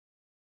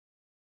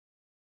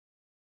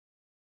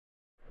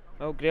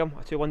Well, Graeme,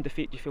 a 2-1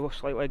 defeat. Do you feel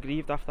slightly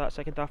aggrieved after that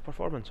second half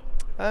performance?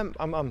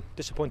 I'm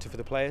disappointed for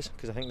the players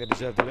because I think they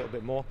deserved a little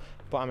bit more,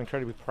 but I'm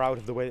incredibly proud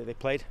of the way that they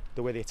played,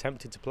 the way they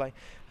attempted to play,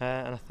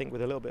 and I think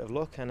with a little bit of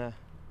luck and a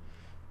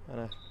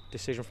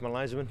decision from a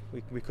linesman,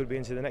 we could be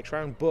into the next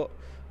round. But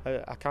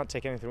I can't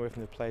take anything away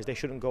from the players. They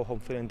shouldn't go home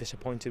feeling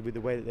disappointed with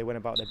the way that they went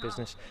about their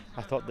business.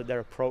 I thought that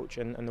their approach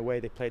and the way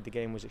they played the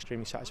game was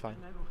extremely satisfying.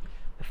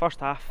 The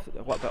first half a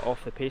little bit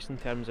off the pace in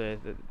terms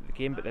of the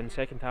game, but then the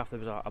second half there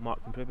was a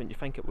marked improvement. Do you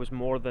think it was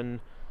more than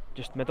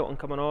just Middleton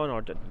coming on,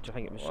 or do you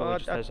think it was solely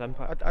just his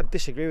impact? I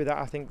disagree with that.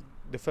 I think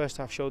the first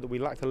half showed that we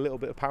lacked a little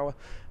bit of power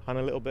and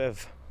a little bit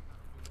of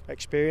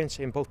experience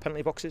in both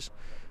penalty boxes,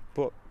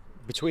 but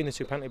between the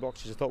two penalty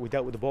boxes I thought we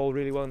dealt with the ball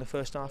really well in the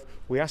first half.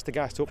 We asked the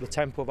guys to up the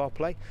tempo of our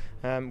play.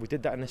 We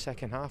did that in the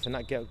second half and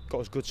that got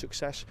us good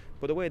success,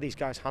 but the way these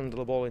guys handle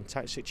the ball in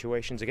tight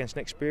situations against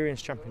an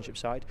experienced championship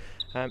side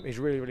is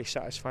really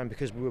satisfying,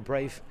 because we were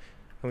brave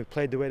and we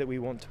played the way that we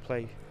want to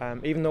play.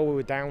 Even though we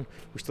were down,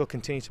 we still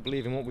continue to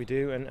believe in what we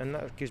do, and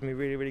that gives me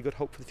really good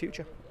hope for the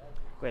future.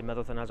 Glenn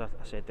Middleton, as I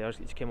said there,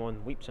 he's came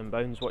on leaps and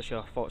bounds. What's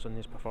your thoughts on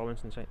his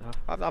performance in the second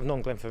half? I've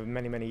known Glenn for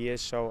many years,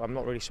 so I'm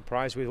not really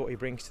surprised with what he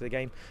brings to the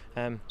game.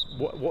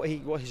 What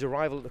his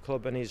arrival at the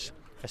club and his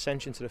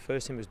ascension to the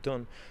first team has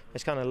done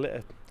has kind of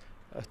lit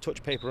a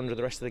touch paper under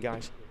the rest of the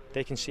guys.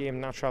 They can see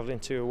him now travelling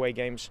to away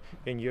games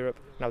in Europe.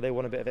 Now they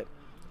want a bit of it,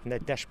 and they're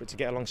desperate to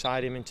get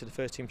alongside him into the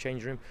first team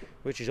changing room,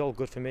 which is all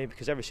good for me,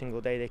 because every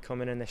single day they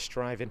come in and they're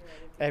striving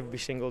every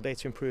single day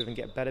to improve and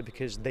get better,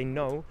 because they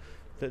know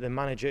that the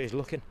manager is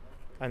looking.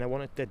 And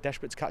they're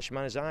desperate to catch the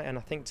man's eye, and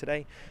I think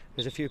today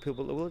there's a few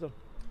people that will have done.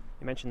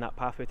 You mentioned that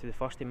pathway to the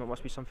first team. It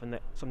must be something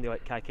that somebody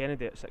like Kai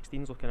Kennedy at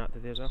 16 is looking at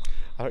today as well.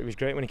 I thought he was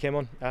great when he came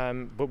on,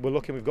 but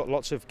we've got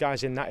lots of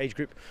guys in that age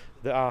group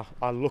that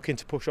are looking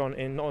to push on,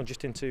 not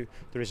just into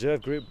the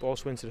reserve group, but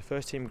also into the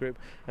first team group.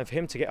 And for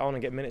him to get on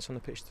and get minutes on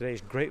the pitch today is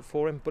great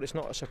for him, but it's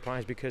not a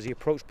surprise because he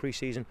approached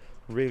pre-season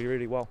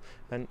really well.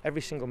 And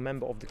every single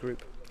member of the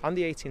group, and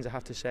the 18s I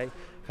have to say,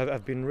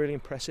 have been really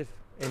impressive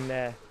in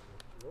their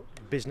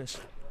business,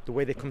 the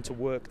way they come to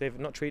work. They're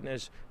not treating it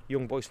as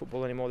young boys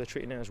football anymore, they're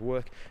treating it as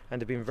work, and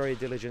they've been very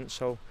diligent.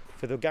 So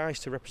for the guys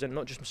to represent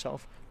not just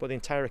myself but the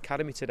entire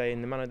academy today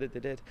in the manner that they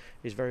did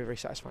is very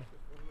satisfying.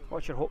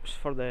 What's your hopes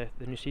for the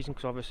new season?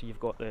 Because obviously you've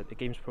got the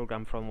games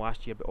programme from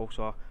last year, but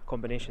also a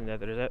combination there,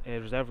 the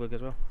reserve league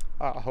as well.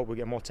 I hope we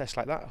get more tests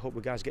like that. I hope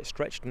the guys get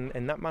stretched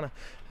in that manner,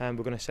 and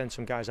we're going to send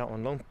some guys out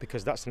on loan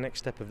because that's the next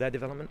step of their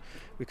development.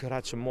 We could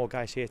have had some more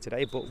guys here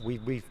today, but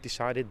we've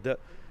decided that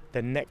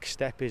the next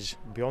step is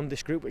beyond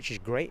this group, which is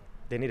great.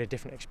 They need a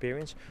different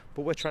experience,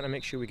 but we're trying to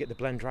make sure we get the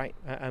blend right,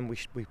 and we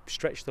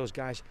stretch those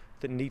guys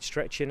that need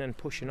stretching and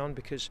pushing on,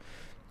 because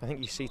I think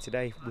you see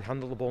today we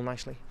handle the ball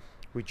nicely.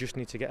 We just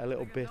need to get a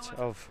little bit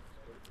of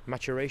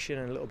maturation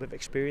and a little bit of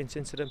experience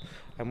into them,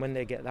 and when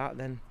they get that,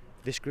 then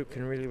this group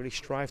can really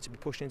strive to be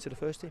pushed into the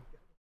first team.